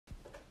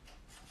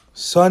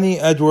Sonny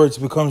Edwards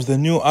becomes the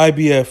new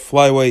IBF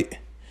flyweight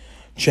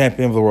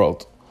champion of the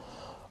world.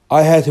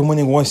 I had him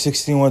winning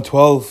 116,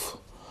 112.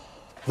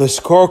 The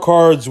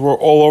scorecards were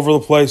all over the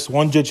place.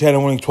 One judge had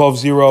him winning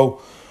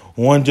 12-0.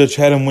 One judge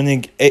had him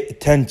winning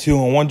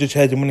 10-2. And one judge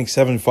had him winning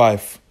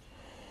 7-5.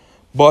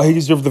 But he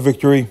deserved the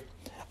victory.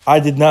 I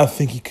did not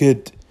think he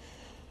could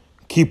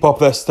keep up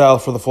that style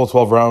for the full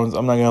 12 rounds.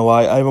 I'm not going to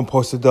lie. I even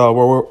posted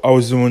where I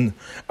was doing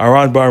a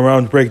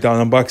round-by-round breakdown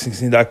on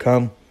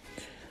BoxingScene.com.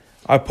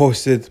 I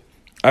posted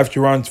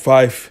after round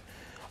 5,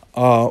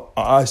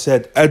 I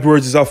said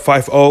Edwards is up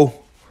 5-0,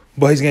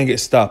 but he's going to get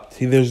stopped.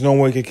 There's no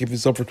way he can keep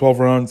this up for 12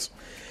 rounds.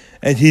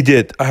 And he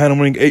did. I had him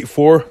winning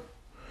 8-4.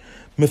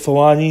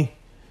 Mthalane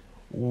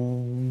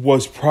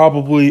was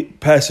probably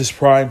past his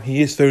prime.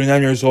 He is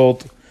 39 years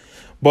old.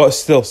 But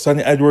still,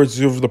 Sonny Edwards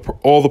deserves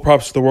all the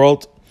props in the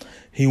world.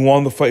 He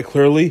won the fight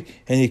clearly,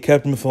 and he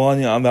kept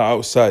Mthalane on the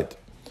outside.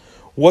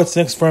 What's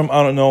next for him?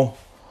 I don't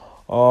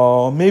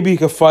know. Maybe he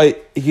could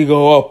fight. He could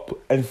go up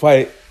and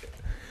fight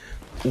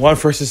Juan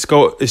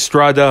Francisco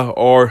Estrada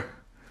or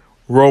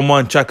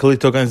Roman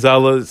Chocolatito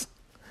Gonzalez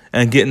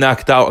and get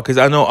knocked out. Because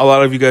I know a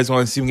lot of you guys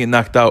want to see him get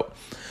knocked out.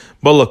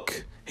 But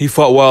look, he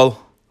fought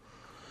well.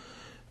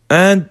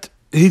 And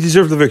he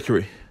deserved the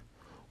victory.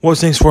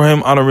 What's next for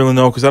him? I don't really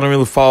know because I don't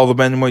really follow the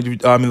the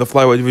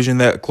flyweight division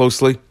that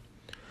closely.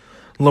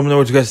 Let me know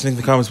what you guys think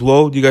in the comments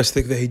below. Do you guys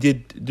think that he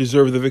did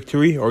deserve the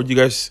victory? Or do you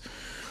guys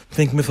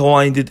think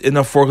Mthalane did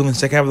enough work in the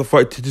second half of the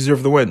fight to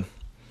deserve the win?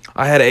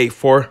 I had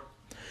 8-4.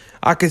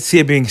 I could see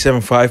it being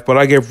 7-5, but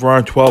I gave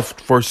round 12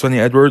 for Sonny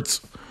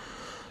Edwards.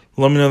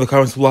 Let me know in the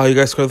comments below how you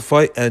guys scored the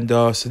fight. And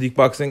Sadiq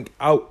Boxing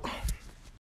out.